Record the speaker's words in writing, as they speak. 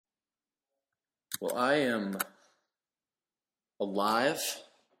Well, I am alive.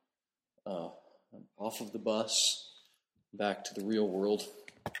 I'm off of the bus, back to the real world,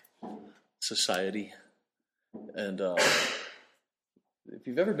 society. And if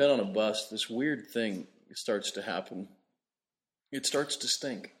you've ever been on a bus, this weird thing starts to happen. It starts to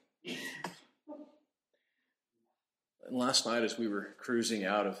stink. And last night, as we were cruising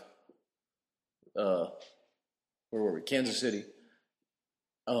out of, where were we? Kansas City.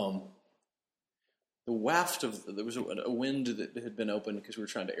 The waft of, there was a wind that had been open because we were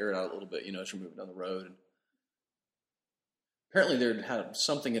trying to air it out a little bit, as we're moving down the road. And apparently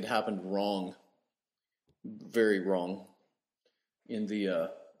something had happened wrong, very wrong, in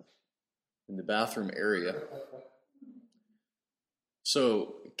the bathroom area.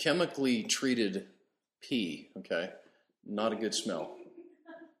 So chemically treated pee, okay, not a good smell,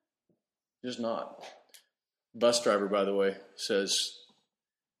 just not. Bus driver, by the way, says,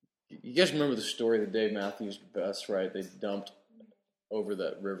 you guys remember the story of the Dave Matthews bus, right? They dumped over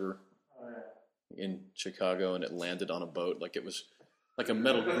that river in Chicago, and it landed on a boat. Like it was like a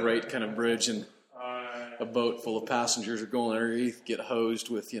metal grate kind of bridge, and a boat full of passengers are going underneath, get hosed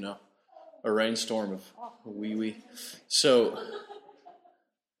with, a rainstorm of wee-wee. So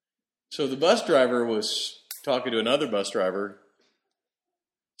the bus driver was talking to another bus driver,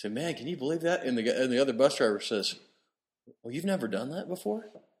 said, man, can you believe that? And the other bus driver says, well, you've never done that before?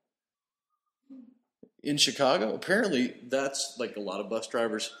 In Chicago? Apparently, that's like a lot of bus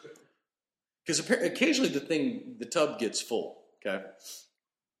drivers. Because occasionally the tub gets full, okay?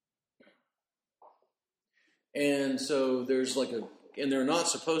 And so there's and they're not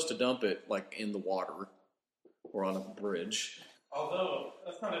supposed to dump it like in the water or on a bridge. Although,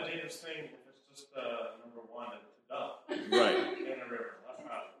 that's not a dangerous thing if it's just number one to dump. Right. In a river. That's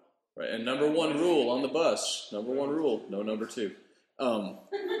not. Right, and number one rule on the bus, no number two.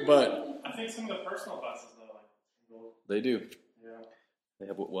 But I think some of the personal buses, though, they do. Yeah. They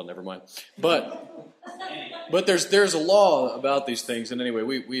have, well, never mind. But there's a law about these things, and anyway,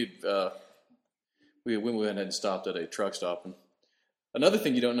 we went ahead and stopped at a truck stop. And another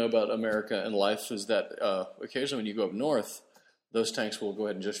thing you don't know about America and life is that occasionally when you go up north, those tanks will go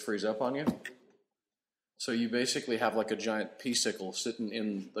ahead and just freeze up on you. So you basically have like a giant pea sickle sitting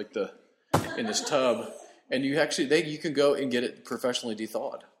in in this tub, and you can go and get it professionally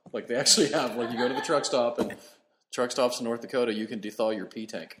de-thawed. Like they actually have, you go to the truck stop, and truck stops in North Dakota, you can de-thaw your pea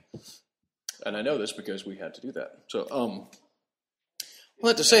tank. And I know this because we had to do that. So, I'll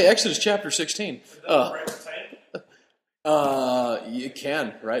have to say, Exodus chapter 16. You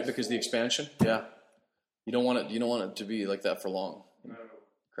can, right? Because the expansion, yeah. You don't want it to be like that for long. No.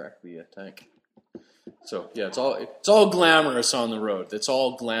 Crack the tank. So yeah, it's all glamorous on the road. It's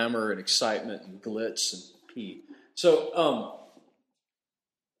all glamour and excitement and glitz and pee. So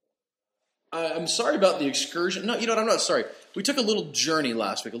I'm sorry about the excursion. No, I'm not sorry. We took a little journey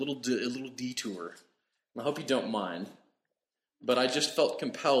last week, a little detour. I hope you don't mind. But I just felt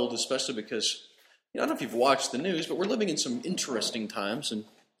compelled, especially because I don't know if you've watched the news, but we're living in some interesting times,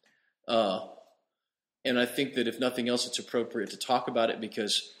 and I think that if nothing else, it's appropriate to talk about it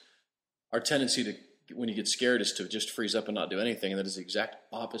because our tendency to, when you get scared, is to just freeze up and not do anything, and that is the exact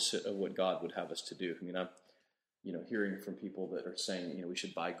opposite of what God would have us to do. I mean, I'm hearing from people that are saying, we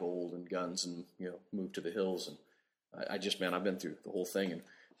should buy gold and guns and, move to the hills. And I've been through the whole thing. And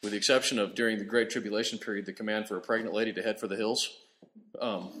with the exception of during the Great Tribulation period, the command for a pregnant lady to head for the hills,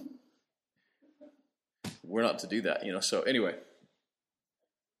 we're not to do that, So anyway,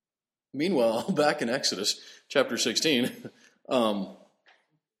 meanwhile, back in Exodus chapter 16,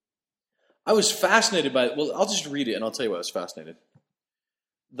 I was fascinated by it. Well, I'll just read it and I'll tell you why I was fascinated.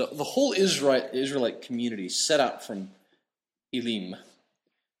 The whole Israelite community set out from Elim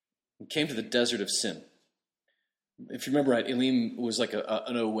and came to the desert of Sin. If you remember right, Elim was like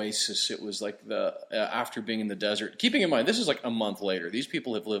an oasis. It was like after being in the desert. Keeping in mind, this is like a month later. These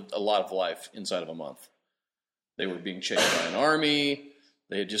people have lived a lot of life inside of a month. They were being chased by an army.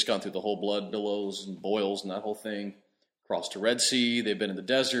 They had just gone through the whole blood billows and boils and that whole thing. Crossed the Red Sea. They've been in the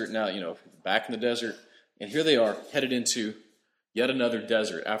desert. Now, back in the desert. And here they are, headed into yet another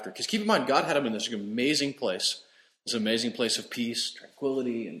desert after. Because keep in mind, God had them in this amazing place. This amazing place of peace,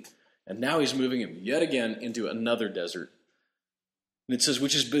 tranquility, and now he's moving them yet again into another desert. And it says,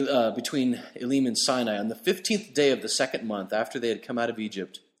 which is between Elim and Sinai, on the 15th day of the second month after they had come out of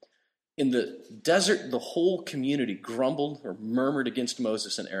Egypt. In the desert, the whole community grumbled or murmured against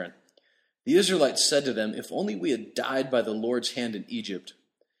Moses and Aaron. The Israelites said to them, if only we had died by the Lord's hand in Egypt.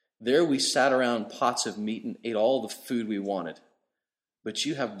 There we sat around pots of meat and ate all the food we wanted. But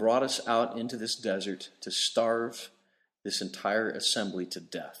you have brought us out into this desert to starve this entire assembly to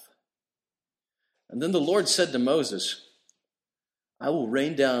death. And then the Lord said to Moses, I will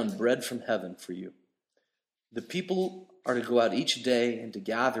rain down bread from heaven for you. The people are to go out each day and to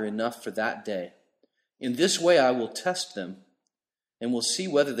gather enough for that day. In this way I will test them and will see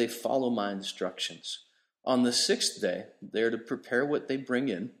whether they follow my instructions. On the sixth day, they are to prepare what they bring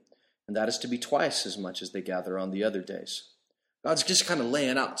in, and that is to be twice as much as they gather on the other days. God's just kind of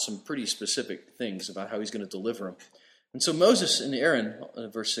laying out some pretty specific things about how he's going to deliver them. And so Moses and Aaron,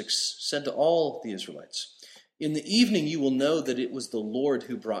 verse 6, said to all the Israelites, in the evening you will know that it was the Lord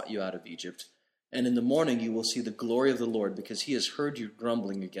who brought you out of Egypt, and in the morning you will see the glory of the Lord, because he has heard you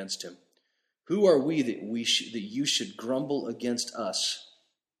grumbling against him. Who are we that you should grumble against us?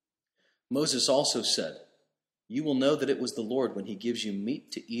 Moses also said, you will know that it was the Lord when he gives you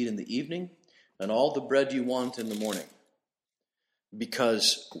meat to eat in the evening and all the bread you want in the morning,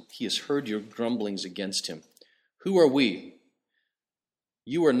 because he has heard your grumblings against him. Who are we?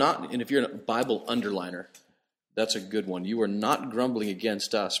 You are not, and if you're a Bible underliner, that's a good one. You are not grumbling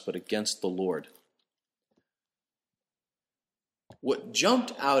against us, but against the Lord. What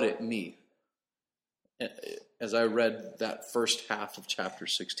jumped out at me as I read that first half of chapter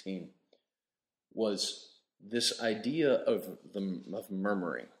 16 was this idea of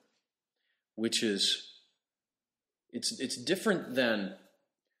murmuring, which is, it's different than,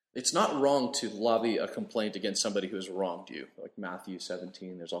 it's not wrong to lobby a complaint against somebody who has wronged you, like Matthew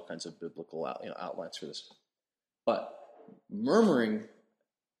 17. There's all kinds of biblical outlines for this. But murmuring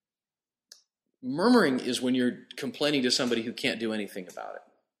is when you're complaining to somebody who can't do anything about it,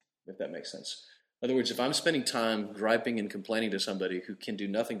 if that makes sense. In other words, if I'm spending time griping and complaining to somebody who can do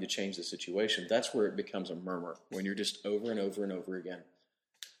nothing to change the situation, that's where it becomes a murmur, when you're just over and over and over again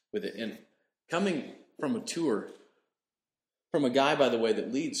with it. And coming from a tour, from a guy, by the way,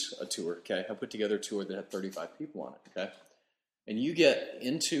 that leads a tour, okay? I put together a tour that had 35 people on it, okay? And you get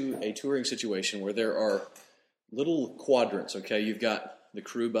into a touring situation where there are little quadrants, okay? You've got the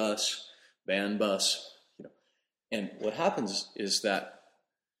crew bus, band bus, and what happens is that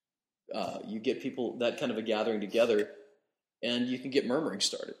you get people, that kind of a gathering together, and you can get murmuring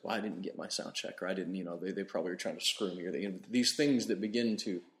started. Well, I didn't get my sound check, or I didn't, they probably were trying to screw me, or these things that begin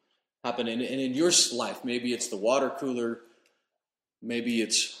to happen. And in your life, maybe it's the water cooler, maybe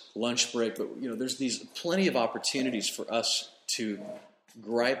it's lunch break, but there's these plenty of opportunities for us to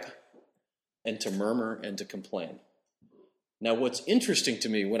gripe and to murmur and to complain. Now, what's interesting to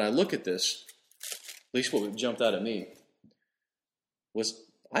me when I look at this, at least what jumped out at me, was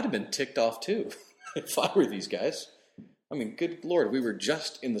I'd have been ticked off too if I were these guys. I mean, good Lord, we were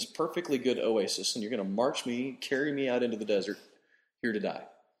just in this perfectly good oasis, and you're going to carry me out into the desert here to die.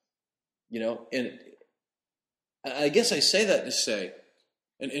 And I guess I say that to say,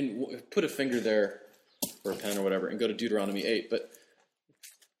 and put a finger there, or a pen or whatever, and go to Deuteronomy 8, but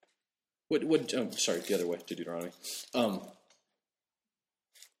the other way to Deuteronomy.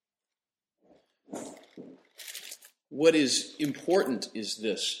 What is important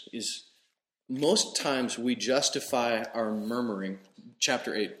is most times we justify our murmuring,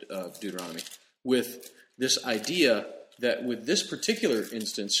 chapter 8 of Deuteronomy, with this idea that with this particular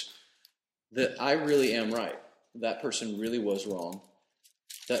instance, that I really am right. That person really was wrong.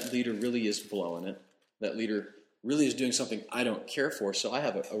 That leader really is blowing it. That leader really is doing something I don't care for, so I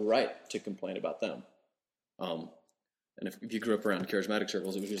have a right to complain about them. And if you grew up around charismatic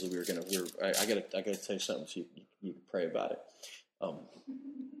circles, it was usually I gotta tell you something, so you can pray about it.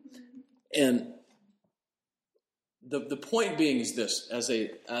 And the point being is this: as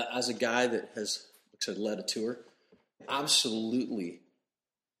a guy that has, like I said, led a tour, absolutely,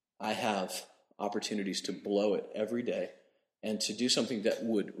 I have opportunities to blow it every day and to do something that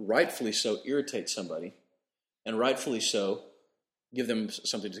would rightfully so irritate somebody, and rightfully so give them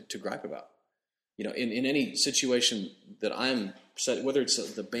something to gripe about. In any situation that I'm set, whether it's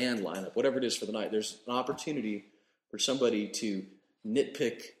the band lineup, whatever it is for the night, there's an opportunity for somebody to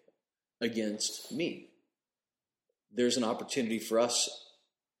nitpick against me. There's an opportunity for us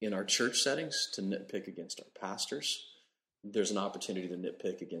in our church settings to nitpick against our pastors. There's an opportunity to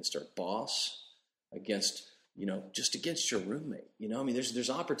nitpick against our boss, against your roommate. There's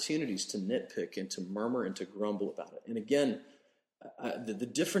opportunities to nitpick and to murmur and to grumble about it. And again, the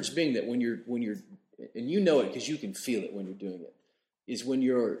difference being that when you're, and it because you can feel it when you're doing it, is when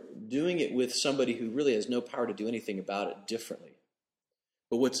you're doing it with somebody who really has no power to do anything about it differently.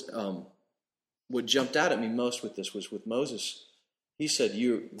 But what jumped out at me most with this was with Moses. He said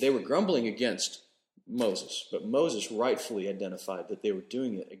they were grumbling against Moses, but Moses rightfully identified that they were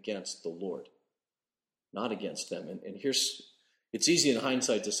doing it against the Lord, not against them. And it's easy in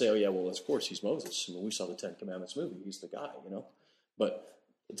hindsight to say, oh yeah, well, of course he's Moses. I mean, we saw the Ten Commandments movie. He's the guy, But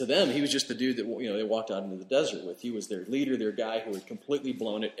To them, he was just the dude that they walked out into the desert with. He was their leader, their guy who had completely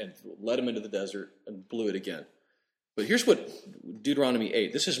blown it and led them into the desert and blew it again. But here's what Deuteronomy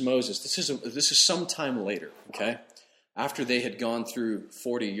 8. This is Moses. This is some time later, okay? After they had gone through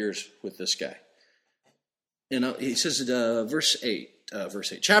 40 years with this guy. And he says, verse 8,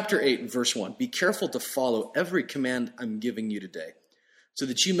 chapter 8, verse 1, be careful to follow every command I'm giving you today, so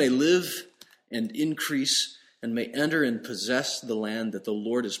that you may live and increase and may enter and possess the land that the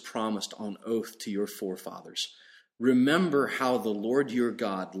Lord has promised on oath to your forefathers. Remember how the Lord your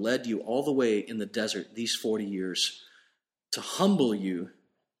God led you all the way in the desert these 40 years to humble you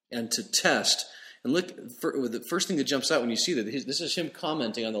and to test. And look, the first thing that jumps out when you see that, this is him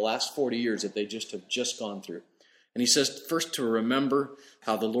commenting on the last 40 years that they have just gone through. And he says, first, to remember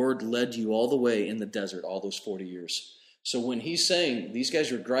how the Lord led you all the way in the desert all those 40 years. So when he's saying these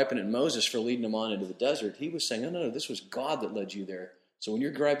guys were griping at Moses for leading them on into the desert, he was saying, no, this was God that led you there. So when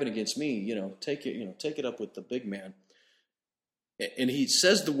you're griping against me, take it up with the big man. And he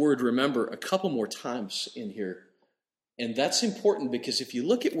says the word remember a couple more times in here. And that's important because if you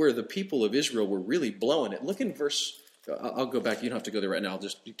look at where the people of Israel were really blowing it, look in verse, I'll go back, you don't have to go there right now, I'll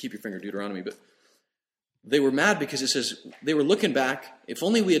just keep your finger Deuteronomy, but they were mad because it says, they were looking back, if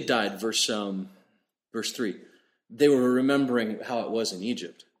only we had died, verse 3. They were remembering how it was in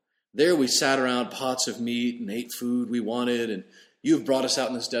Egypt. There we sat around pots of meat and ate food we wanted, and you have brought us out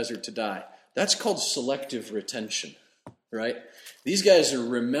in this desert to die. That's called selective retention, right? These guys are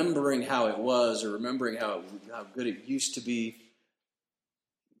remembering how it was, or remembering how good it used to be,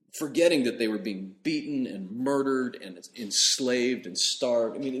 forgetting that they were being beaten and murdered and enslaved and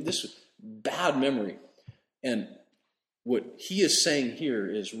starved. I mean, this was bad memory. And what he is saying here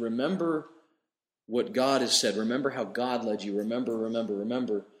is remember what God has said. Remember how God led you.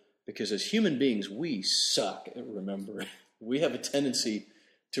 Remember. Because as human beings, we suck at remembering. We have a tendency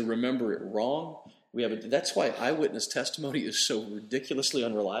to remember it wrong. That's why eyewitness testimony is so ridiculously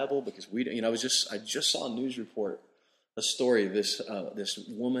unreliable. Because I just saw a news report, a story of this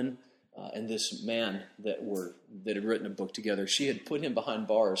woman and this man that had written a book together. She had put him behind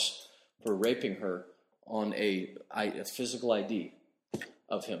bars for raping her on a physical ID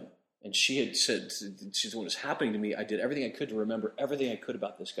of him. And she had said, when it was happening to me, I did everything I could to remember everything I could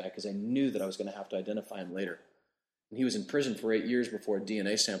about this guy because I knew that I was going to have to identify him later. And he was in prison for 8 years before a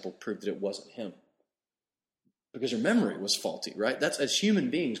DNA sample proved that it wasn't him. Because her memory was faulty, right? As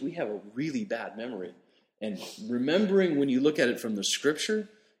human beings, we have a really bad memory. And remembering, when you look at it from the Scripture,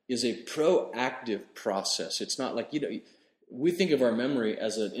 is a proactive process. It's not like, we think of our memory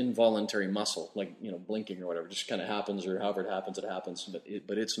as an involuntary muscle, like, blinking or whatever. It just kind of happens, or however it happens.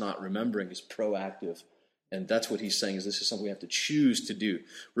 But it's not. Remembering is proactive. And that's what he's saying, is this is something we have to choose to do.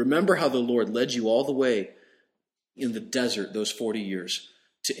 Remember how the Lord led you all the way in the desert those 40 years.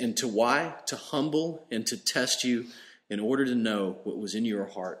 Why? To humble and to test you in order to know what was in your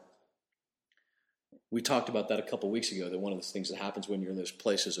heart. We talked about that a couple weeks ago, that one of the things that happens when you're in those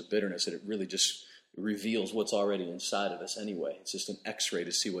places of bitterness, that it really just reveals what's already inside of us anyway. It's just an x-ray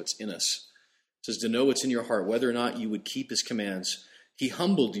to see what's in us. It says to know what's in your heart, whether or not you would keep his commands. He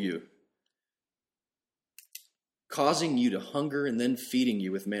humbled you, causing you to hunger and then feeding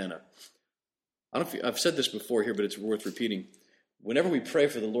you with manna. I've said this before here, but it's worth repeating. Whenever we pray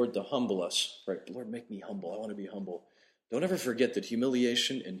for the Lord to humble us, right? Lord, make me humble. I want to be humble. Don't ever forget that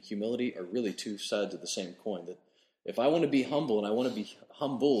humiliation and humility are really two sides of the same coin. That if I want to be humble and I want to be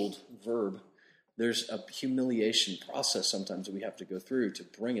humbled, verb, there's a humiliation process sometimes that we have to go through to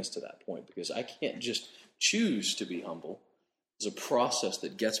bring us to that point, because I can't just choose to be humble. There's a process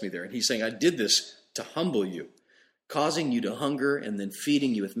that gets me there. And he's saying, I did this to humble you, causing you to hunger and then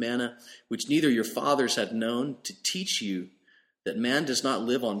feeding you with manna, which neither your fathers had known, to teach you that man does not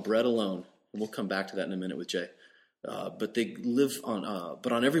live on bread alone. And we'll come back to that in a minute with Jay. But they live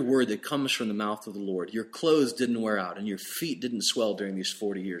on every word that comes from the mouth of the Lord. Your clothes didn't wear out and your feet didn't swell during these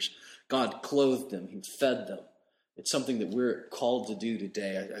 40 years. God clothed them. He fed them. It's something that we're called to do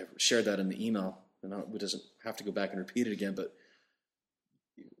today. I shared that in the email, and it doesn't have to go back and repeat it again. But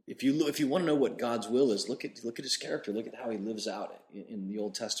if you want to know what God's will is, look at his character. Look at how he lives out in the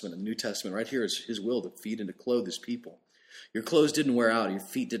Old Testament and the New Testament. Right here is his will, to feed and to clothe his people. Your clothes didn't wear out. Your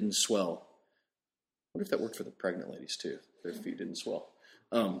feet didn't swell. I wonder if that worked for the pregnant ladies too. Their feet didn't swell.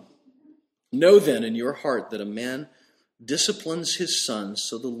 Know then in your heart that a man disciplines his son,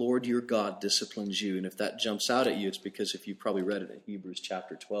 so the Lord your God disciplines you. And if that jumps out at you, it's because if you probably read it in Hebrews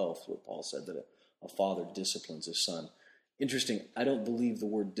chapter 12, where Paul said that a father disciplines his son. Interesting, I don't believe the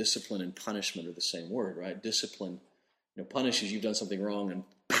word discipline and punishment are the same word, right? Discipline, punishes you've done something wrong,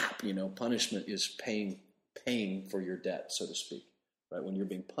 and punishment is paying for your debt, so to speak. right? When you're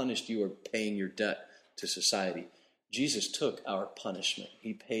being punished, you are paying your debt to society. Jesus took our punishment.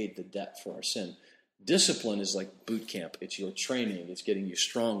 He paid the debt for our sin. Discipline is like boot camp. It's your training. It's getting you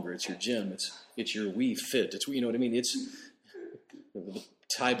stronger. It's your gym. It's your Wii Fit. It's, you know what I mean? It's the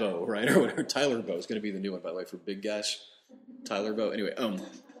Tybo, right? Or whatever. Tyler Bow is going to be the new one, by the way, for big guys. Tyler Bow. Anyway,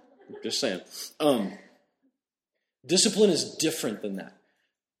 just saying. Discipline is different than that.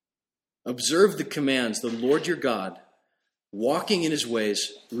 Observe the commands, the Lord your God, walking in his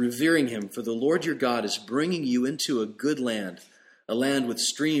ways, revering him, for the Lord your God is bringing you into a good land, a land with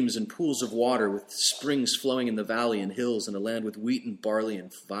streams and pools of water, with springs flowing in the valley and hills, and a land with wheat and barley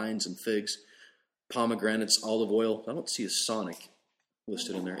and vines and figs, pomegranates, olive oil. I don't see a Sonic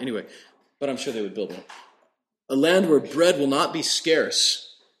listed in there. Anyway, but I'm sure they would build one. A land where bread will not be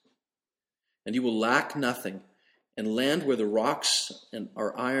scarce, and you will lack nothing, and land where the rocks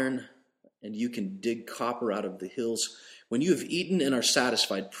are iron, and you can dig copper out of the hills. When you have eaten and are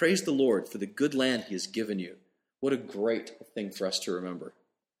satisfied, praise the Lord for the good land he has given you. What a great thing for us to remember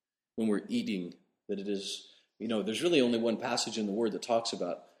when we're eating, that it is, there's really only one passage in the Word that talks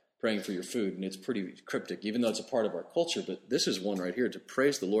about praying for your food, and it's pretty cryptic, even though it's a part of our culture, but this is one right here, to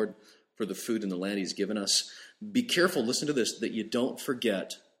praise the Lord for the food and the land he's given us. Be careful, listen to this, that you don't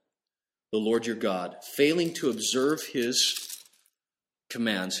forget the Lord your God, failing to observe his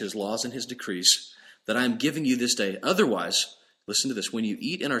commands, his laws, and his decrees that I am giving you this day. Otherwise, listen to this, when you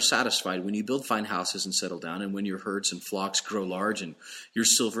eat and are satisfied, when you build fine houses and settle down, and when your herds and flocks grow large, and your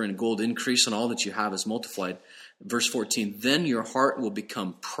silver and gold increase, and all that you have is multiplied, verse 14, then your heart will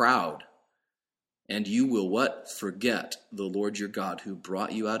become proud, and you will what? Forget the Lord your God, who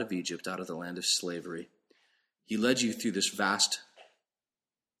brought you out of Egypt, out of the land of slavery. He led you through this vast,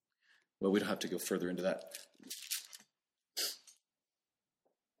 well, we don't have to go further into that.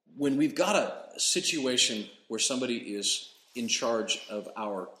 When we've got a situation where somebody is in charge of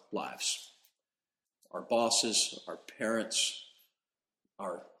our lives, our bosses, our parents,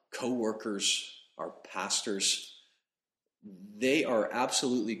 our co-workers, our pastors, they are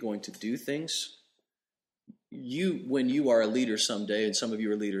absolutely going to do things. When you are a leader someday, and some of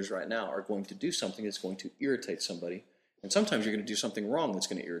you are leaders right now, are going to do something that's going to irritate somebody. And sometimes you're going to do something wrong that's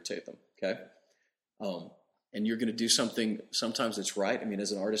going to irritate them, okay? And you're going to do something sometimes that's right. I mean,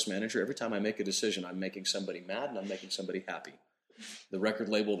 as an artist manager, every time I make a decision, I'm making somebody mad and I'm making somebody happy. The record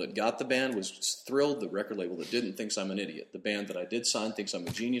label that got the band was thrilled. The record label that didn't thinks I'm an idiot. The band that I did sign thinks I'm a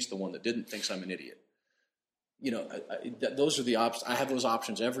genius. The one that didn't thinks I'm an idiot. Those are the options. I have those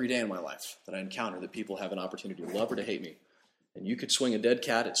options every day in my life that I encounter, that people have an opportunity to love or to hate me. And you could swing a dead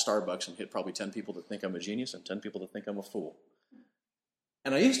cat at Starbucks and hit probably 10 people that think I'm a genius and 10 people that think I'm a fool.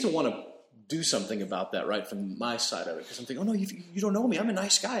 And I used to want to do something about that, right, from my side of it, because I'm thinking, oh, no, you don't know me. I'm a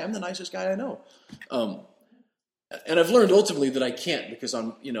nice guy. I'm the nicest guy I know. And I've learned ultimately that I can't, because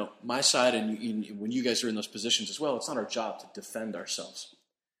on my side, and when you guys are in those positions as well, it's not our job to defend ourselves.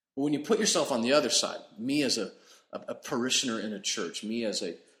 But when you put yourself on the other side, me as a parishioner in a church, me as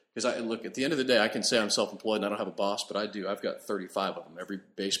because I look, at the end of the day, I can say I'm self-employed and I don't have a boss, but I do. I've got 35 of them. Every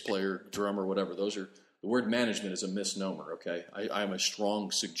bass player, drummer, whatever. The word management is a misnomer, okay? I am a strong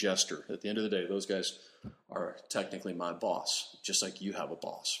suggester. At the end of the day, those guys are technically my boss, just like you have a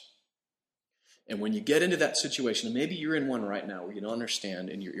boss. And when you get into that situation, and maybe you're in one right now where you don't understand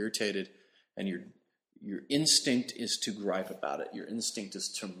and you're irritated and your instinct is to gripe about it. Your instinct is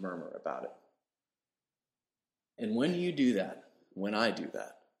to murmur about it. And when you do that, when I do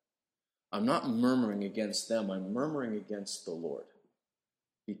that, I'm not murmuring against them. I'm murmuring against the Lord.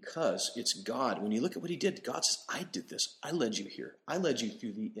 Because it's God. When you look at what he did, God says, I did this. I led you here. I led you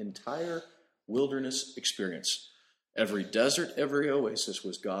through the entire wilderness experience. Every desert, every oasis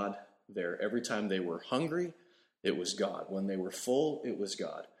was God there. Every time they were hungry, it was God. When they were full, it was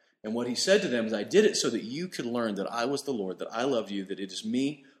God. And what he said to them is, I did it so that you could learn that I was the Lord, that I love you, that it is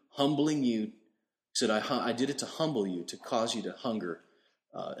me humbling you. He said, I did it to humble you, to cause you to hunger,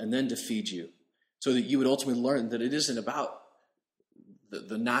 and then to feed you, so that you would ultimately learn that it isn't about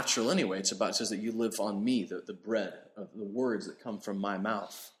the natural anyway. It says that you live on me, the bread of the words that come from my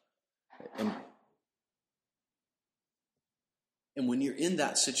mouth. And when you're in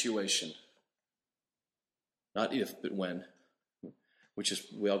that situation, not if, but when, which is,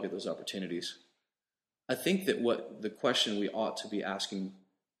 we all get those opportunities. I think that what the question we ought to be asking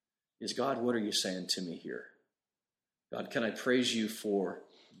is, God, what are you saying to me here? God, can I praise you for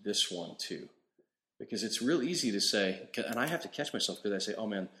this one too? Because it's real easy to say, and I have to catch myself because I say, oh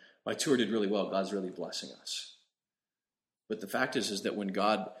man, my tour did really well. God's really blessing us. But the fact is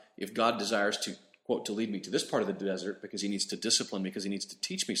that if God desires to, quote, to lead me to this part of the desert because he needs to discipline me, because he needs to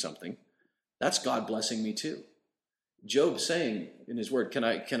teach me something, that's God blessing me too. Job's saying in his word, can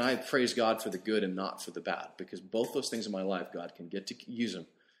I praise God for the good and not for the bad? Because both those things in my life, God can get to use them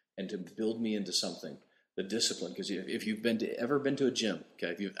and to build me into something. The discipline, because if you've ever been to a gym,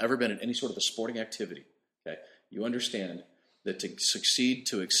 okay, if you've ever been in any sort of a sporting activity, okay, you understand that to succeed,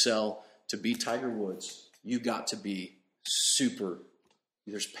 to excel, to be Tiger Woods, you got to be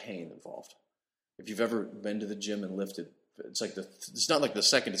there's pain involved. If you've ever been to the gym and lifted, it's not like the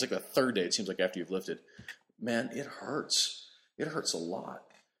second, it's like the third day, it seems like, after you've lifted. Man, it hurts. It hurts a lot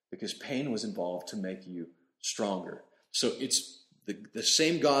because pain was involved to make you stronger. So it's the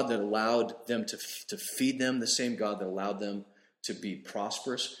same God that allowed them to feed them, the same God that allowed them to be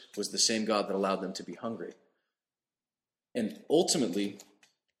prosperous, was the same God that allowed them to be hungry. And ultimately,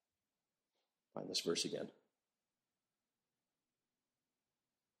 find this verse again.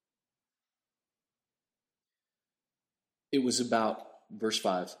 It was about, verse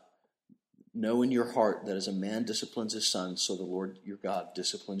 5, know in your heart that as a man disciplines his son, so the Lord your God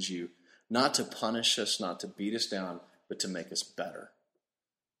disciplines you, not to punish us, not to beat us down, but to make us better.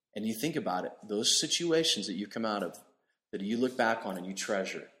 And you think about it, those situations that you come out of, that you look back on and you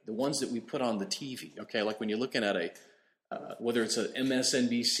treasure, the ones that we put on the TV, okay, like when you're looking at whether it's a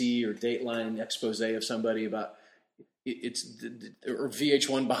MSNBC or Dateline expose of somebody about, or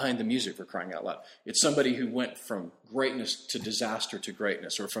VH1 Behind the Music, for crying out loud. It's somebody who went from greatness to disaster to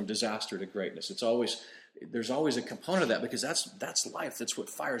greatness, or from disaster to greatness. There's always a component of that, because that's life. That's what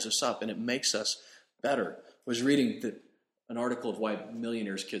fires us up, and it makes us better. I was reading an article of why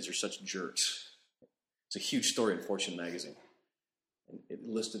millionaires' kids are such jerks. It's a huge story in Fortune magazine. And it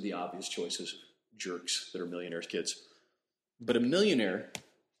listed the obvious choices of jerks that are millionaires' kids. But a millionaire,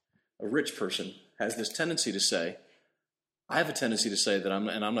 a rich person, has this tendency to say, I have a tendency to say that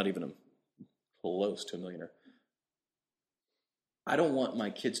I'm not even close to a millionaire. I don't want my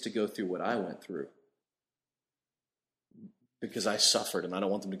kids to go through what I went through, because I suffered, and I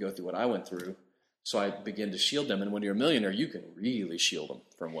don't want them to go through what I went through. So I begin to shield them. And when you're a millionaire, you can really shield them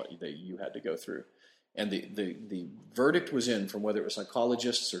from what you had to go through. And the verdict was in, from whether it was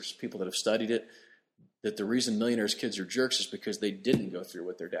psychologists or people that have studied it, that the reason millionaires' kids are jerks is because they didn't go through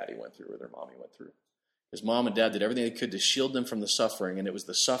what their daddy went through or their mommy went through. His mom and dad did everything they could to shield them from the suffering, and it was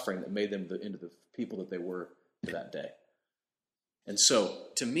the suffering that made them into the people that they were for that day. And so,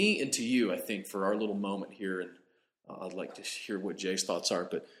 to me and to you, I think, for our little moment here, and I'd like to hear what Jay's thoughts are,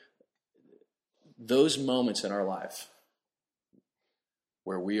 but those moments in our life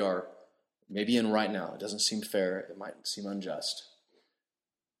where we are maybe in right now, it doesn't seem fair, it might seem unjust,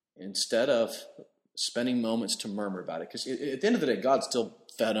 instead of spending moments to murmur about it, because at the end of the day, God still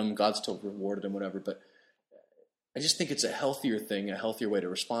fed them, God still rewarded them, whatever, but I just think it's a healthier thing, a healthier way to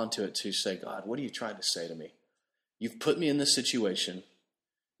respond to it, to say, God, what are you trying to say to me? You've put me in this situation.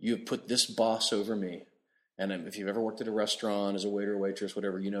 You've put this boss over me. And if you've ever worked at a restaurant as a waiter or waitress,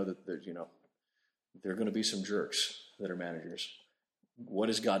 whatever, you know that there are going to be some jerks that are managers. What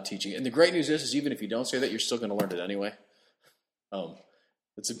is God teaching? And the great news is even if you don't say that, you're still going to learn it anyway.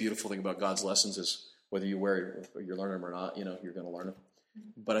 That's a beautiful thing about God's lessons, is whether you learn them or not, you're going to learn them.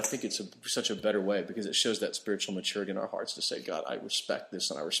 But I think it's such a better way, because it shows that spiritual maturity in our hearts to say, God, I respect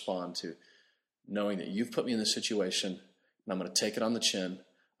this, and I respond to knowing that you've put me in this situation, and I'm going to take it on the chin.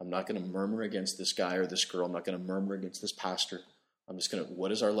 I'm not going to murmur against this guy or this girl. I'm not going to murmur against this pastor. I'm just going to,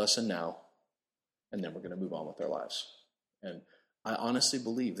 what is our lesson now? And then we're going to move on with our lives. And I honestly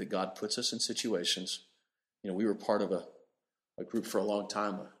believe that God puts us in situations. We were part of a group for a long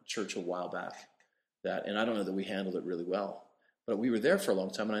time, a church a while back, and I don't know that we handled it really well. But we were there for a long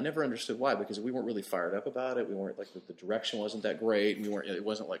time, and I never understood why, because we weren't really fired up about it. We weren't the direction wasn't that great. It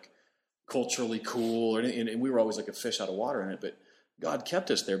wasn't culturally cool, and we were always like a fish out of water in it. But God kept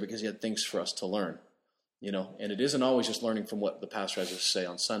us there because He had things for us to learn, And it isn't always just learning from what the pastor has to say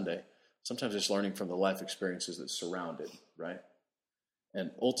on Sunday. Sometimes it's learning from the life experiences that surround it, right? And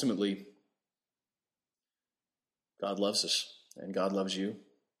ultimately, God loves us, and God loves you.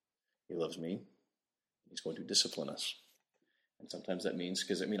 He loves me. He's going to discipline us. And sometimes that means,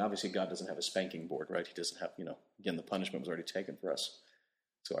 because, obviously God doesn't have a spanking board, right? He doesn't have, again, the punishment was already taken for us.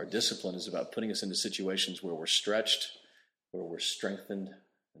 So our discipline is about putting us into situations where we're stretched, where we're strengthened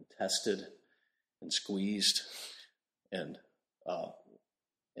and tested and squeezed and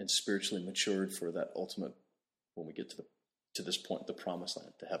spiritually matured for that ultimate, when we get to this point, the promised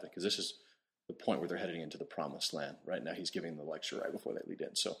land, to heaven. Because this is the point where they're heading into the promised land. Right now He's giving the lecture right before they lead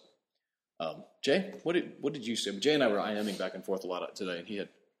in. So, Jay, what did you say? Jay and I were IMing back and forth a lot today, and he had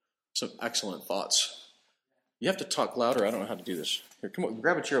some excellent thoughts. You have to talk louder. I don't know how to do this. Here, come on,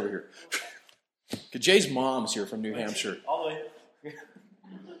 grab a chair over here. Jay's mom's here from New Hampshire. All the way.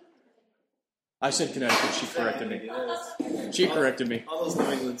 I said Connecticut. She corrected me. She corrected me. All those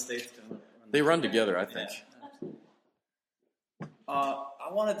New England states kind of. They run together, I think.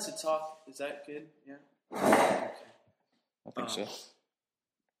 I wanted to talk. Is that good? Yeah. I think so.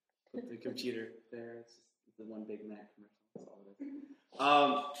 The computer there. It's just the one Big Mac commercial. That's all it is.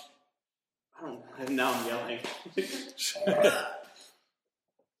 I don't know. Now I'm yelling.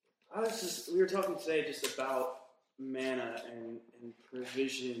 We were talking today just about manna and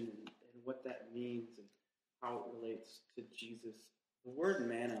provision and what that means and how it relates to Jesus. The word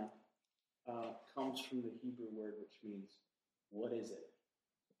manna comes from the Hebrew word which means, what is it?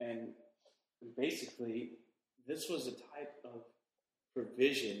 And basically, this was a type of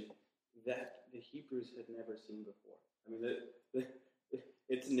provision that the Hebrews had never seen before. I mean,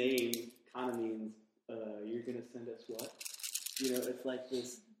 its name kind of means, you're going to send us what? It's like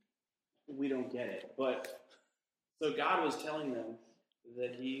this, we don't get it. But, so God was telling them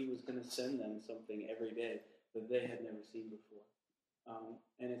that he was going to send them something every day that they had never seen before.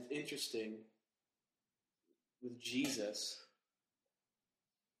 And it's interesting, with Jesus,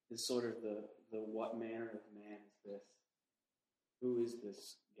 is sort of the what manner of man is this? Who is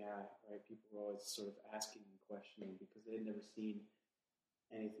this guy, right? People were always sort of asking and questioning because they had never seen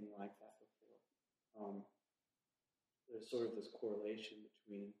anything like that before. There's sort of this correlation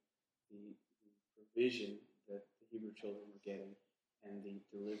between the provision that the Hebrew children were getting and the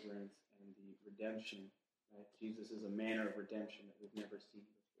deliverance and the redemption. Right? Jesus is a manner of redemption that we've never seen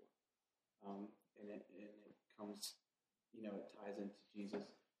before. And it comes, it ties into Jesus.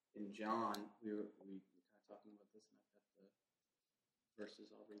 In John, we were kind of talking about this, and I've got the verses,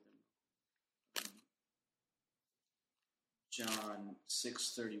 I'll read them. John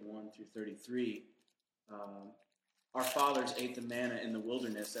 6:31 through 33. Our fathers ate the manna in the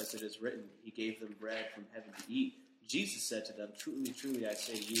wilderness, as it is written, he gave them bread from heaven to eat. Jesus said to them, truly, truly, I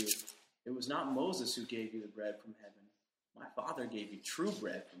say to you, it was not Moses who gave you the bread from heaven. My Father gave you true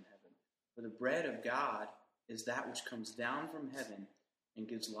bread from heaven. For the bread of God is that which comes down from heaven and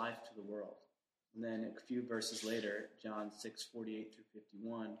gives life to the world. And then a few verses later, John 6:48 through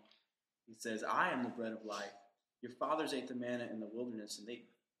 51, he says, I am the bread of life. Your fathers ate the manna in the wilderness, and they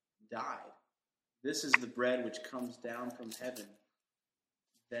died. This is the bread which comes down from heaven,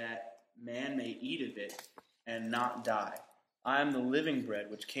 that man may eat of it and not die. I am the living bread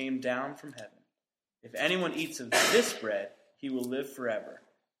which came down from heaven. If anyone eats of this bread, he will live forever.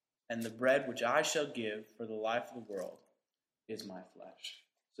 And the bread which I shall give for the life of the world is my flesh.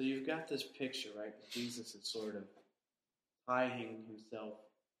 So you've got this picture, right? That Jesus is sort of tying himself,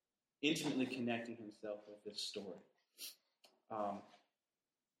 intimately connecting himself with this story.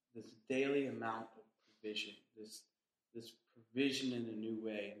 This daily amount of provision, this provision in a new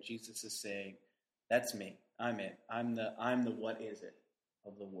way. And Jesus is saying, that's me. I'm it. I'm the what is it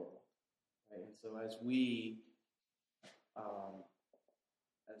of the world. Right? And so as we,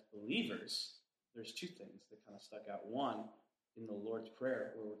 as believers, there's two things that kind of stuck out. One, in the Lord's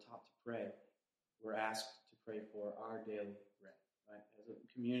Prayer, where we're taught to pray, we're asked to pray for our daily bread. Right? As a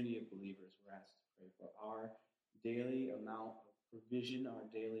community of believers, we're asked to pray for our daily amount of provision, our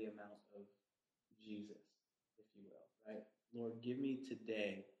daily amount of Jesus, if you will. Right? Lord, give me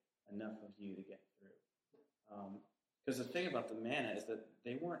today enough of you to get through. Because the thing about the manna is that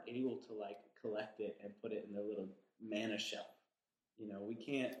they weren't able to collect it and put it in their little manna shelf. We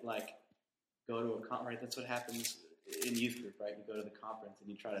can't go to a conference. Right? That's what happens in youth group, right? You go to the conference and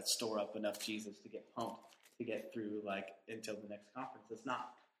you try to store up enough Jesus to get pumped to get through until the next conference. That's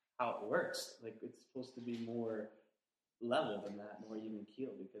not how it works. It's supposed to be more level than that, more even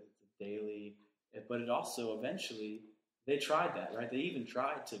keeled, because it's a daily. But it also eventually they tried that, right? They even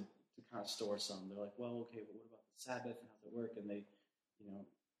tried to kind of store some. They're like, well, okay, but what about the Sabbath and how's it work? And they,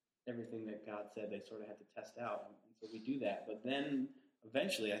 everything that God said, they sort of had to test out. And so we do that. But then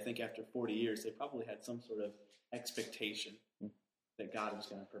eventually, I think after 40 years, they probably had some sort of expectation that God was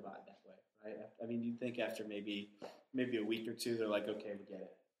going to provide that way, right? I mean, you'd think after maybe a week or two, they're like, okay, we get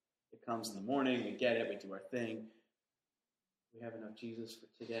it. It comes in the morning, we get it, we do our thing. We have enough Jesus for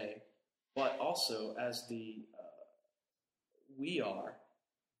today. But also, as we are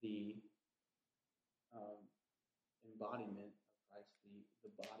the embodiment of Christ, the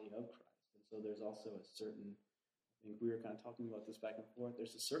body of Christ. And so there's also a certain, I think we were kind of talking about this back and forth,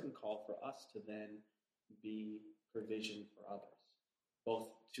 there's a certain call for us to then be provision for others, both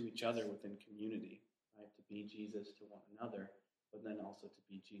to each other within community, right? To be Jesus to one another, but then also to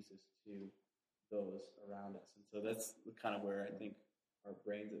be Jesus to those around us. And so that's kind of where I think our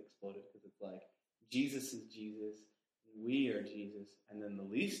brains exploded, because it's like, Jesus is Jesus, we are Jesus, and then the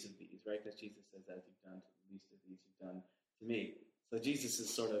least of these, right? Because Jesus says, as you've done to the least of these, you've done to me. So Jesus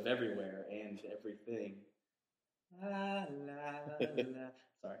is sort of everywhere and everything. La, la, la, la.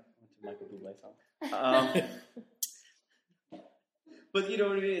 Sorry, I went to Michael Bublé song. But you know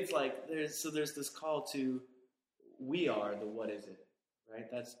what I mean? It's like there's this call to, we are the what is it, right?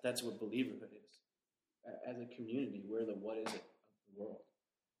 That's what believerhood is. As a community, we're the what is it of the world.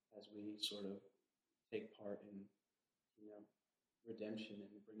 As we sort of take part in, redemption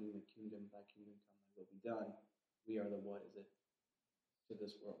and bringing the kingdom, thy kingdom come, thy will be done. We are the what is it to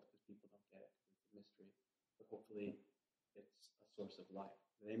this world, because people don't get it. It's a mystery, but hopefully it's a source of life.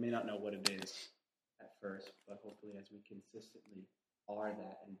 They may not know what it is at first, but hopefully as we consistently are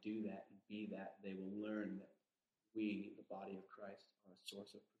that and do that and be that, they will learn that we, the body of Christ, are a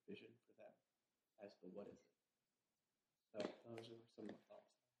source of provision for them as the what is it. So those are some of the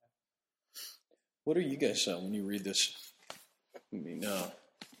thoughts. What are you guys when you read this? I mean,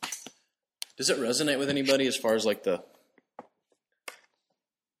 does it resonate with anybody as far as like the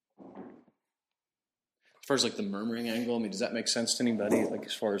murmuring angle? I mean, does that make sense to anybody? Like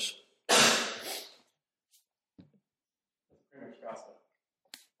as far as Pretty much gossip.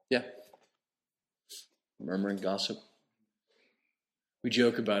 yeah, murmuring gossip. We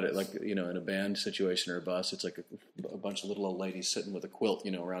joke about it, like, in a band situation or a bus, it's like a bunch of little old ladies sitting with a quilt,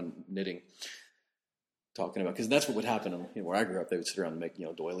 around knitting, talking about, because that's what would happen where I grew up. They would sit around and make,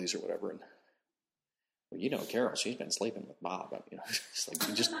 doilies or whatever. And, well, Carol, she's been sleeping with Bob. It's like,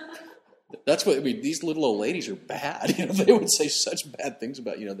 that's what, these little old ladies are bad. They would say such bad things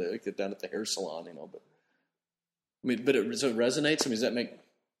about, they get down at the hair salon, but so it resonates. Does that make,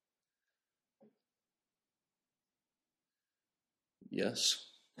 yes.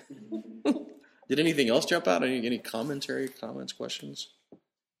 Did anything else jump out? Any commentary, comments, questions?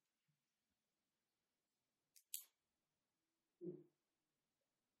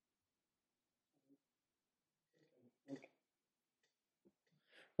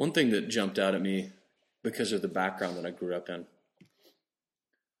 One thing that jumped out at me because of the background that I grew up in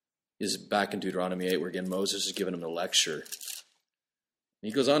is back in Deuteronomy 8, where again Moses is giving him a lecture. And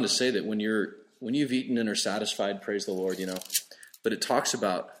he goes on to say that when you've eaten and are satisfied, praise the Lord, But it talks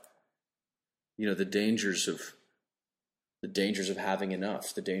about, the dangers of having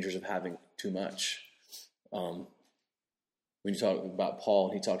enough, the dangers of having too much. When you talk about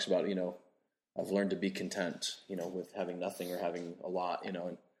Paul, he talks about, I've learned to be content, with having nothing or having a lot,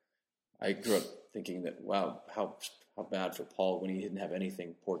 and I grew up thinking that, wow, how bad for Paul when he didn't have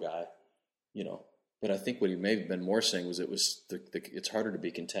anything, poor guy, But I think what he may have been more saying was it's harder to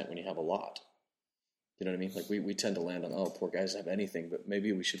be content when you have a lot. You know what I mean? Like we tend to land on, oh, poor guy doesn't have anything, but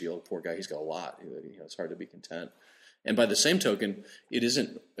maybe we should be, oh, poor guy, he's got a lot. It's hard to be content. And by the same token, it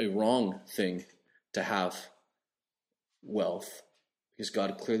isn't a wrong thing to have wealth, because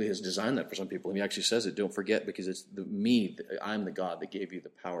God clearly has designed that for some people. And he actually says it, don't forget, because it's I'm the God that gave you the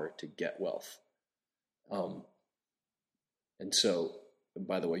power to get wealth. And so,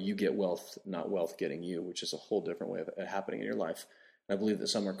 by the way, you get wealth, not wealth getting you, which is a whole different way of it happening in your life. I believe that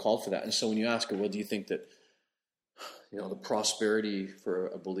some are called for that. And so when you ask her, well, do you think that, the prosperity for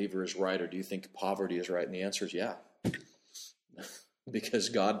a believer is right, or do you think poverty is right? And the answer is yeah. Because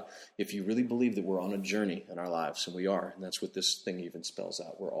God, if you really believe that we're on a journey in our lives, and we are, and that's what this thing even spells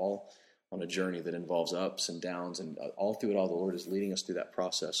out, we're all on a journey that involves ups and downs, and all through it all, the Lord is leading us through that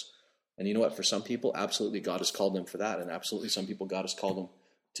process. And you know what? For some people, absolutely, God has called them for that, and absolutely, some people, God has called them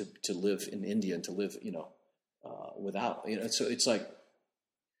to live in India and to live, without. So it's like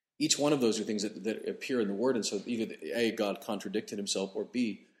each one of those are things that appear in the Word, and so either A, God contradicted himself, or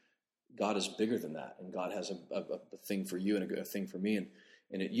B, God is bigger than that, and God has a thing for you and a thing for me.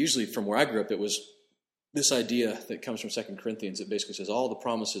 And it usually, from where I grew up, it was this idea that comes from 2 Corinthians that basically says all the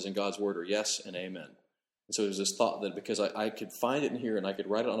promises in God's Word are yes and amen. And so there's this thought that because I could find it in here and I could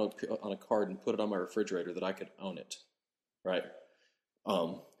write it on a card and put it on my refrigerator, that I could own it, right?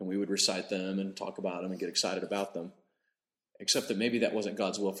 And we would recite them and talk about them and get excited about them, except that maybe that wasn't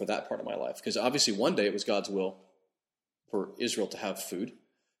God's will for that part of my life. Because obviously one day it was God's will for Israel to have food,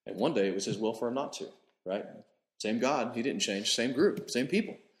 and one day it was his will for him not to, right? Same God, he didn't change, same group, same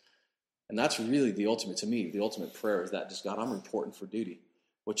people. And that's really the ultimate, to me, the ultimate prayer is that just, God, I'm reporting for duty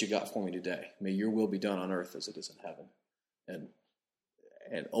what you got for me today. May your will be done on earth as it is in heaven.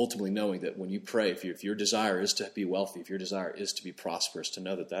 And ultimately knowing that when you pray, if your desire is to be wealthy, if your desire is to be prosperous, to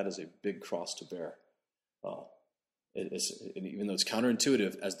know that that is a big cross to bear. And even though it's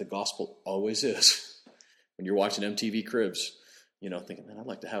counterintuitive, as the gospel always is, when you're watching MTV Cribs, thinking, man, I'd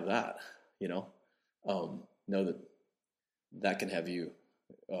like to have that, know that can have you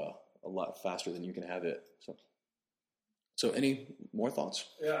a lot faster than you can have it. So any more thoughts?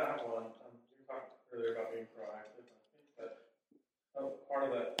 Yeah, I have one. You talked earlier about being proactive. I think that Part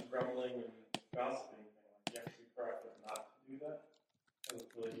of that grumbling and gossiping thing, like you have to be proactive not to do that. Because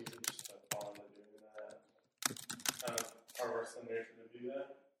it's really easy just to fall into doing that. Kind of part of our sin nature to do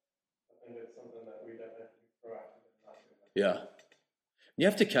that. I think it's something that we definitely have to be proactive in not doing that. Yeah. You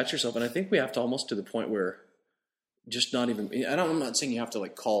have to catch yourself, and I think we have to almost to the point where just not even, I'm not saying you have to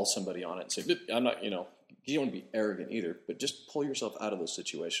like call somebody on it and say, I'm not, you don't want to be arrogant either, but just pull yourself out of those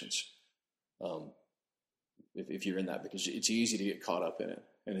situations. If you're in that, because it's easy to get caught up in it,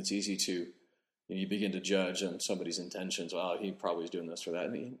 and it's easy to, you begin to judge on somebody's intentions. Well, he probably is doing this or that.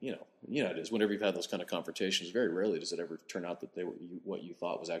 And, it is. Whenever you've had those kind of confrontations, very rarely does it ever turn out that they were what you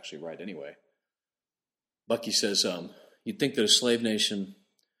thought was actually right anyway. Bucky says, you'd think that a slave nation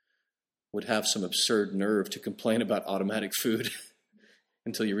would have some absurd nerve to complain about automatic food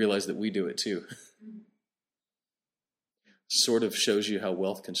until you realize that we do it too. Sort of shows you how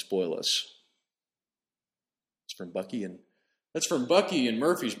wealth can spoil us. It's from Bucky, and that's from Bucky in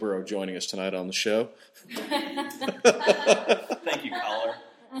Murfreesboro joining us tonight on the show. Thank you, caller.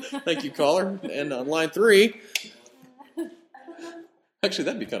 Thank you, caller. And on line 3, actually,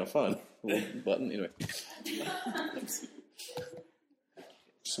 that'd be kind of fun. A little button, anyway.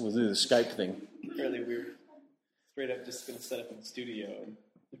 So we'll do the Skype thing. Fairly weird. Straight up, just going to set up in the studio. And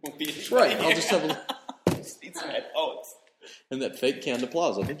that's right. I'll just have just need some headphones. And that fake canned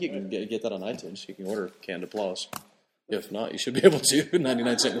applause. I think you can get that on iTunes. You can order canned applause. If not, you should be able to.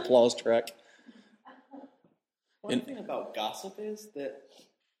 99-cent applause track. One thing about gossip is that,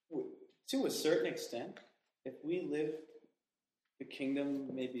 to a certain extent, if we live the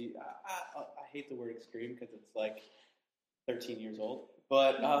kingdom, maybe, I hate the word extreme because it's like 13 years old,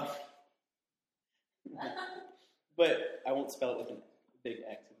 but I won't spell it with a big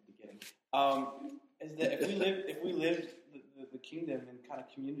X at the beginning. Is that if we lived the kingdom in kind of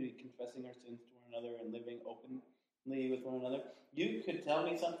community, confessing our sins to one another and living openly with one another, you could tell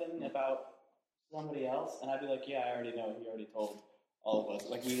me something about somebody else, and I'd be like, yeah, I already know. He already told all of us.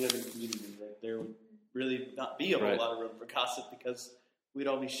 Like, we live in community. Like, there would really not be a whole lot of room for gossip because we'd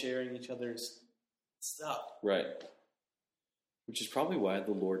all be sharing each other's stuff. Right. Which is probably why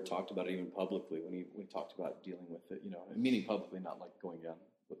the Lord talked about it even publicly when he talked about dealing with it, meaning publicly, not like going down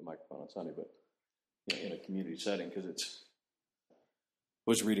with a microphone on Sunday, but in a community setting, because I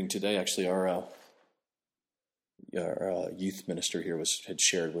was reading today, actually, our youth minister here had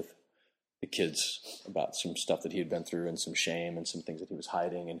shared with the kids about some stuff that he had been through and some shame and some things that he was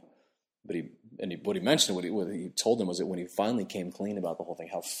hiding, what he mentioned, what he told them was that when he finally came clean about the whole thing,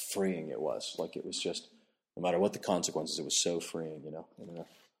 how freeing it was. Like, it was just, no matter what the consequences, it was so freeing, in a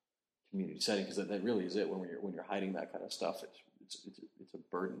community setting, because that really is it. When you're hiding that kind of stuff, it's a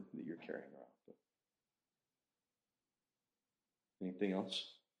burden that you're carrying around. But anything else?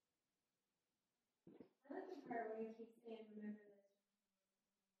 I like the part where you keep saying, remember this.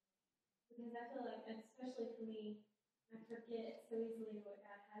 Because I feel like, especially for me, I forget so easily what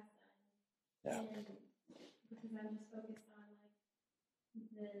God has done. Yeah. And because I'm just focused on,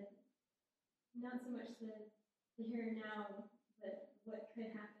 not so much the here and now, but what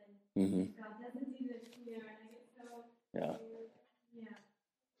could happen. Mm-hmm. God doesn't do this, and I get so, yeah.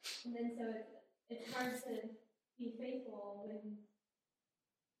 And then so it's hard to be faithful when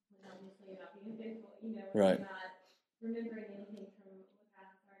obviously you're not being faithful, when right. you're not remembering anything from what God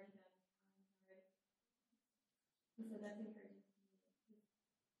has already done. And so that's encouraging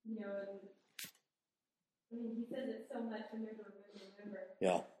to me. He says it so much, remember.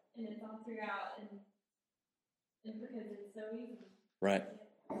 Yeah. And it's all throughout, and because it's so easy. Yeah, Right.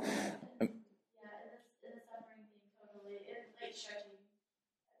 and the suffering thing totally. It's like stretching.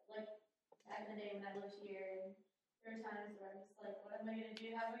 Like back in the day when I lived here, and there were times where I'm just like, what am I going to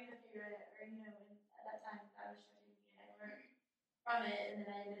do? How am I going to figure it? Or, and at that time I was stretching and I learned from it, and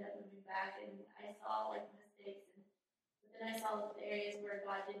then I ended up moving back, and I saw like mistakes, but then I saw the areas where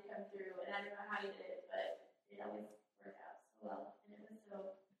God did come through, and I don't know how He did it, but it always worked out so well, and it was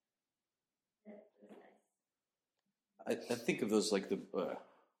so. It was nice. I think of those like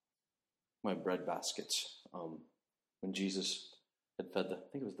my bread baskets. When Jesus had fed I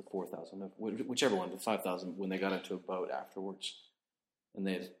think it was the 4,000, whichever one, the 5,000, when they got into a boat afterwards, and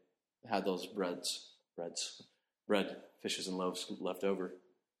they had those bread, fishes and loaves left over,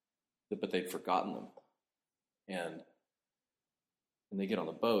 but they'd forgotten them, and they get on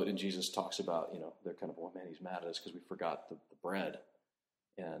the boat, and Jesus talks about, they're kind of, well, man, he's mad at us because we forgot the bread,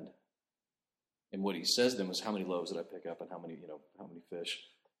 and what he says to them is, how many loaves did I pick up, and how many fish?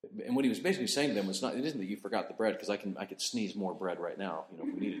 And what he was basically saying to them was, it isn't that you forgot the bread, because I could sneeze more bread right now, if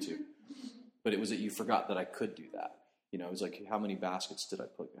we needed to. But it was that you forgot that I could do that. It was like, how many baskets did I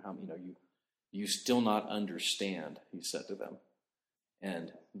put? You still not understand, he said to them.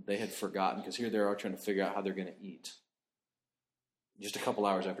 And they had forgotten, because here they are trying to figure out how they're going to eat. Just a couple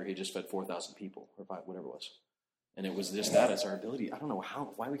hours after he just fed 4,000 people, or whatever it was. And it was just that as our ability. I don't know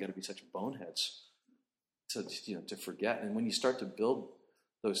why we got to be such boneheads to forget. And when you start to build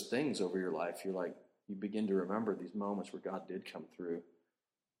those things over your life, you begin to remember these moments where God did come through.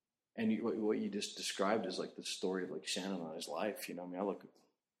 And what you just described is like the story of like Shannon and his life. I look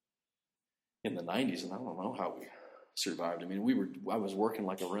in the 90s, and I don't know how we survived. I was working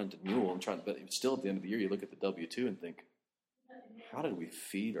like a rented mule and but still at the end of the year, you look at the W-2 and think, how did we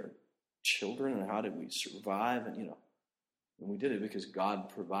feed our children, and how did we survive? And we did it because God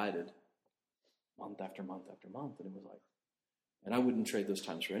provided month after month after month, and it was like, and I wouldn't trade those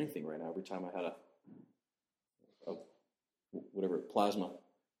times for anything right now. Every time I had a plasma.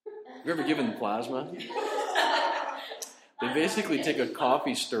 Have you ever given plasma? They basically take a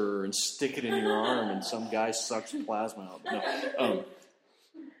coffee stirrer and stick it in your arm, and some guy sucks plasma out. No.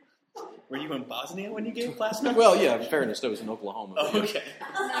 Were you in Bosnia when you gave plasma? Well, yeah, in fairness, that was in Oklahoma. Oh, okay.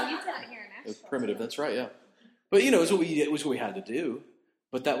 No, you did it here in It was Asheville. primitive, that's right, yeah. But, it was what we had to do.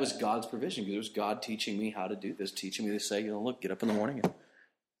 But that was God's provision, because it was God teaching me how to do this, teaching me to say, look, get up in the morning and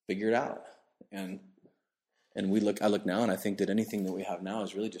figure it out. And I look now, and I think that anything that we have now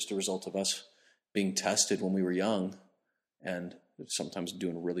is really just a result of us being tested when we were young, and sometimes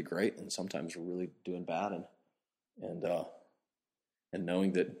doing really great, and sometimes really doing bad, and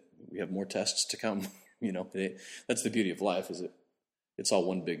knowing that we have more tests to come. That's the beauty of life, is it's all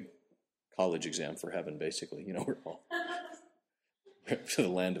one big college exam for heaven, basically. We're all to the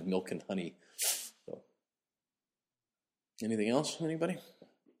land of milk and honey. So, anything else? Anybody?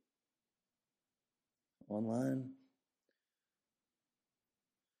 Online?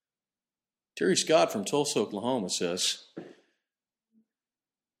 Terry Scott from Tulsa, Oklahoma says,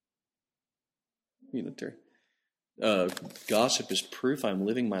 Terry, gossip is proof I'm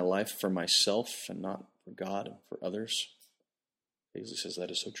living my life for myself and not for God and for others. Paisley says that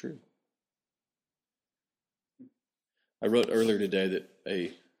is so true. I wrote earlier today that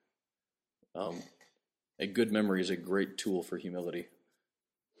a good memory is a great tool for humility,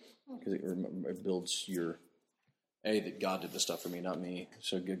 because it builds that God did the stuff for me, not me.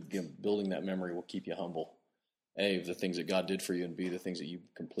 So building that memory will keep you humble. A, of the things that God did for you, and B, the things that you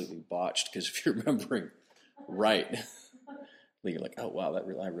completely botched. Because if you're remembering right, you're like, oh wow,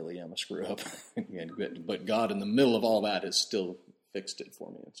 I really am a screw up. But God, in the middle of all that, has still fixed it for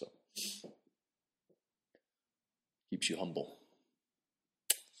me, and so keeps you humble.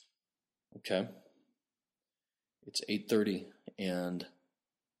 Okay, it's 8:30, and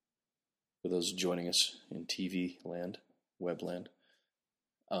for those joining us in TV land, web land,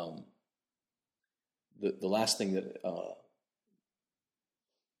 the last thing that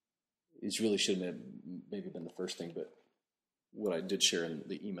is really should have maybe been the first thing, but what I did share in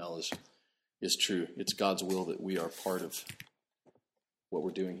the email is true. It's God's will that we are part of what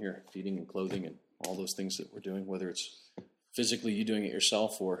we're doing here, feeding and clothing and all those things that we're doing, whether it's physically you doing it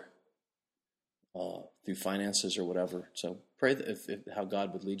yourself or through finances or whatever. So pray that how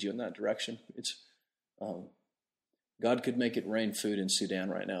God would lead you in that direction. It's God could make it rain food in Sudan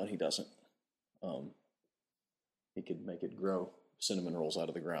right now, and He doesn't. He could make it grow cinnamon rolls out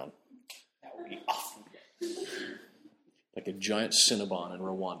of the ground. That would be awesome. Like a giant Cinnabon in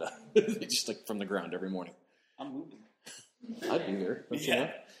Rwanda. Just like from the ground every morning. I'm moving. I'd be there.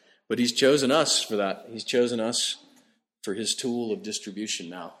 Yeah. But He's chosen us for that. He's chosen us for His tool of distribution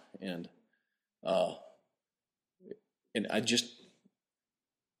now. And I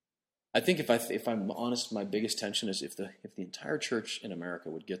think if I'm honest, my biggest tension is if the entire church in America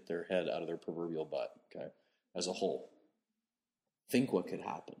would get their head out of their proverbial butt, okay, as a whole. Think what could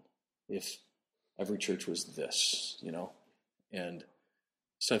happen if every church was this, And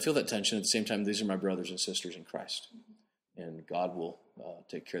so I feel that tension. At the same time, these are my brothers and sisters in Christ. And God will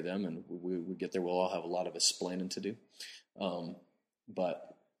take care of them, and we get there. We'll all have a lot of explaining to do.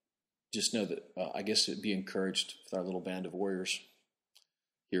 But just know that I guess it'd be encouraged with our little band of warriors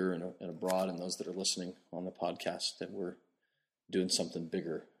here and abroad, and those that are listening on the podcast, that we're doing something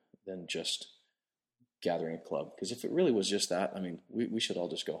bigger than just gathering a club. Because if it really was just that, we should all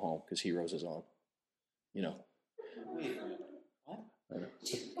just go home, because Heroes is on. Wait, what?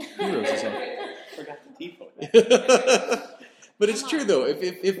 Heroes is on. Forgot the T-phone. But it's true though.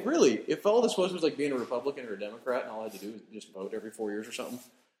 If all this was like being a Republican or a Democrat, and all I had to do was just vote every 4 years or something,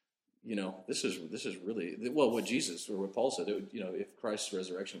 this is really what Jesus or what Paul said. If Christ's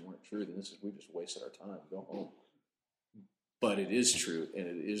resurrection weren't true, then we just wasted our time. Go home. But it is true, and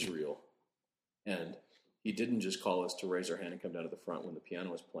it is real, and He didn't just call us to raise our hand and come down to the front when the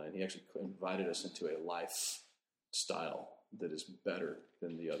piano was playing. He actually invited us into a lifestyle that is better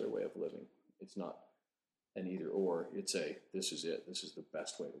than the other way of living. It's not an either or. It's a, this is it. This is the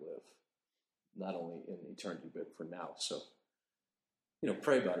best way to live, not only in eternity, but for now. So,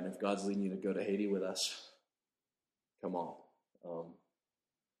 pray about it. And if God's leading you to go to Haiti with us, come on.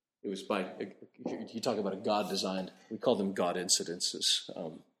 It was you talk about a God-designed, we call them God incidences.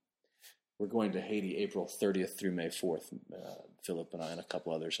 We're going to Haiti April 30th through May 4th, Philip and I and a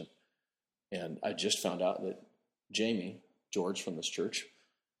couple others. And I just found out that George from this church,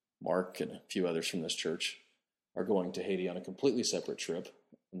 Mark and a few others from this church are going to Haiti on a completely separate trip.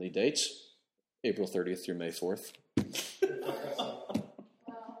 And the dates, April 30th through May 4th.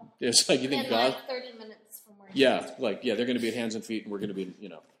 It's like you think God... 30 minutes from where they're going to be at Hands and Feet, and we're going to be,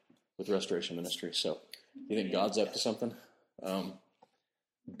 with Restoration Ministry. So you think God's up to something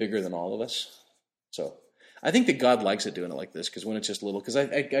bigger than all of us? So I think that God likes it doing it like this, because when it's just little, because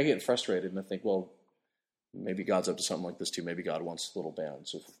I get frustrated and I think, well, maybe God's up to something like this too. Maybe God wants little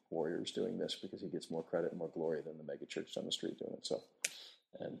bands of warriors doing this because he gets more credit and more glory than the mega church down the street doing it. So,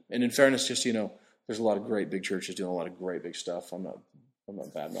 and in fairness, just, there's a lot of great big churches doing a lot of great big stuff. I'm not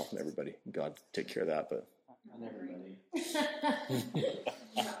bad mouthing everybody. God take care of that, but Not everybody.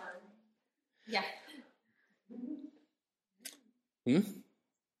 Yeah. Hmm?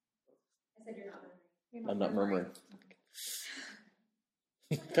 I said you're not murmuring. I'm not murmuring.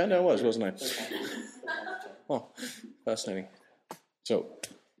 Kind of was, wasn't I? Oh, fascinating. So,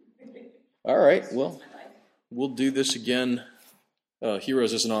 all right. Well, we'll do this again.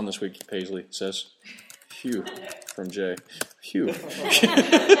 Heroes isn't on this week, Paisley says. Phew, from Jay. Phew. I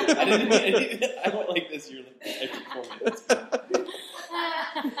went like this. You're like extra 4 minutes.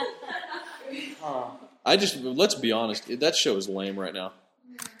 Let's be honest. That show is lame right now.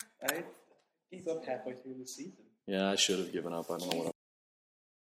 He's up halfway through the season. Yeah, I should have given up. I don't know what